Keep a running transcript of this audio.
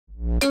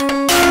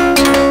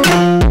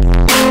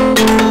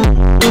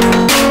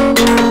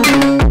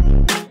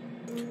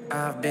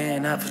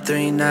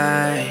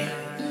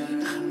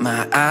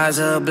Eyes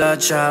are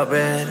bloodshot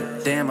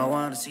red. Damn, I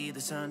wanna see the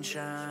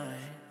sunshine.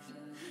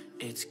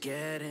 It's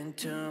getting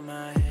to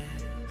my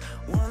head.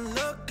 One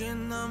look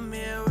in the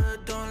mirror,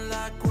 don't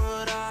like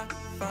what I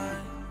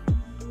find.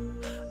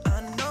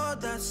 I know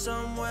that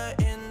somewhere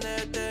in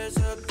there there's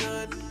a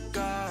good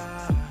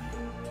guy,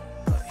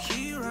 but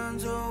he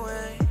runs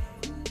away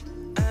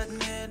at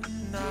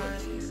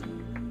midnight.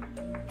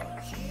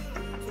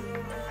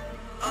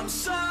 I'm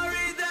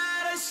sorry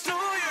that I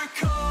stole your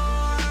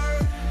car.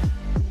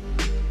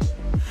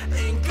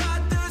 Ain't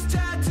got those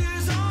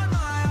tattoos on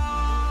my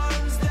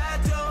arms that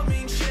don't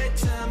mean shit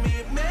to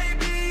me.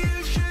 Maybe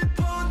you should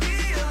pull the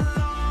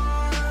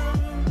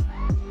alarm,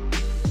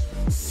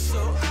 so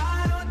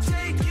I don't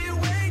take it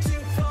way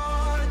too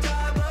far.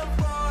 Die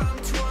before I'm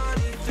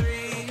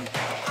 23.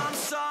 I'm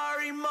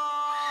sorry,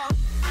 Mom.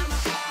 I'm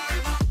sorry,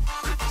 Mom.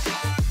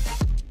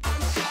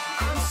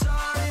 I'm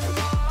sorry,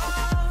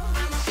 Mom.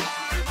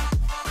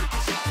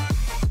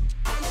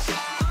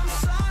 I'm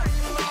sorry,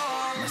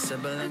 Mom. My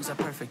siblings are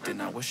perfect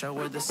and I wish I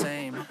were the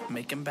same.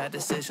 Making bad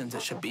decisions,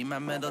 it should be my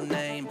middle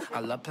name. I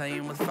love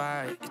playing with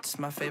fire, it's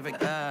my favorite.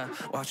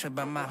 Watch it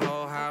burn my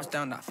whole house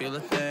down, not feel a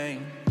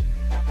thing.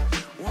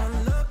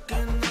 One look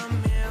in the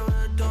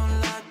mirror,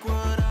 don't like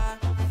what I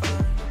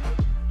find.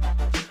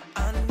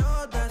 I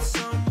know that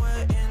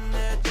somewhere in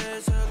there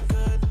there's a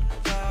good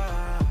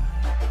guy,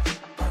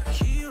 but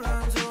he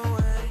runs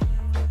away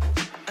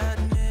at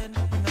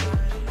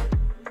midnight.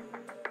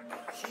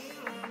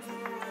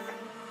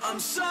 I'm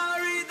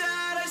sorry